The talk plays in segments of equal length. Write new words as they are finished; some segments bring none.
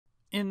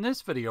In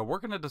this video, we're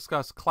going to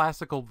discuss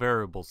classical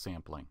variable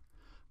sampling.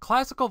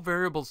 Classical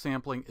variable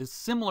sampling is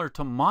similar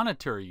to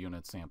monetary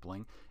unit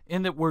sampling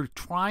in that we're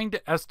trying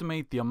to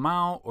estimate the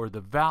amount or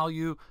the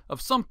value of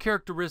some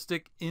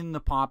characteristic in the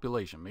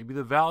population, maybe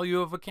the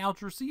value of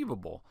accounts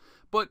receivable.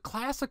 But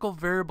classical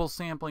variable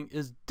sampling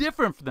is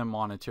different than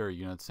monetary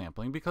unit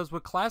sampling because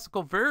with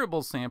classical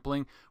variable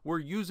sampling, we're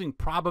using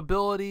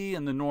probability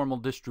and the normal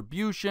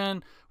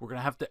distribution. We're going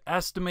to have to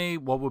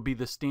estimate what would be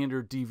the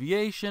standard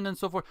deviation and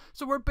so forth.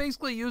 So we're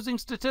basically using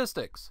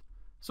statistics.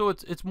 So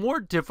it's more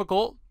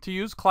difficult to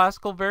use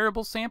classical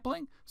variable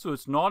sampling, so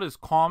it's not as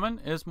common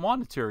as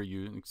monetary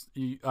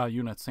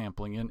unit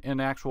sampling in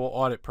actual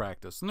audit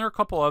practice. And there are a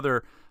couple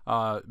other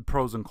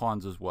pros and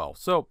cons as well.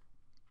 So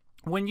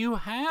when you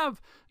have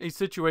a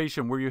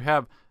situation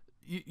where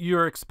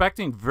you're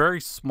expecting very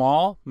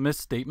small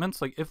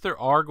misstatements, like if there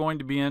are going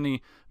to be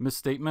any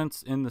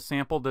misstatements in the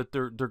sample, that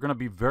they're going to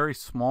be very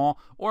small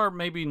or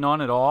maybe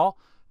none at all,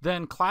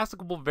 then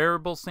classical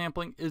variable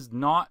sampling is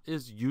not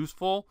as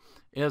useful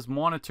as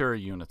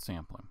monetary unit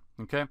sampling.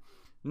 Okay,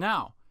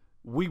 now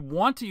we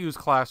want to use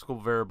classical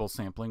variable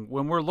sampling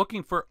when we're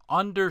looking for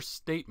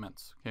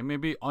understatements. Okay,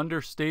 maybe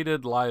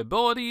understated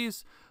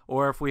liabilities,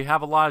 or if we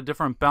have a lot of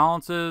different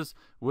balances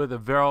with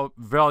a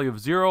value of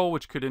 0,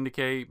 which could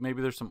indicate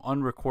maybe there's some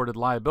unrecorded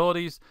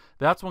liabilities.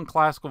 That's when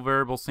classical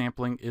variable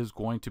sampling is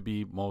going to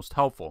be most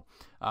helpful.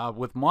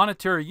 With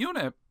monetary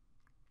unit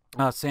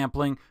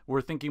sampling,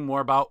 we're thinking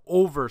more about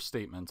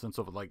overstatements and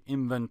so forth, like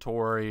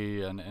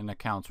inventory and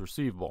accounts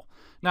receivable.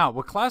 Now,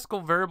 with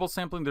classical variable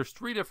sampling, there's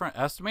 3 different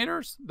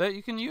estimators that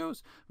you can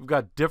use. We've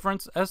got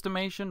difference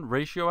estimation,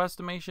 ratio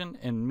estimation,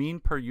 and mean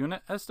per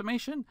unit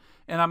estimation.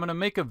 And I'm going to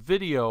make a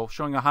video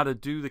showing you how to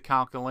do the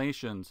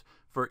calculations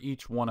for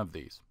each one of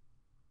these.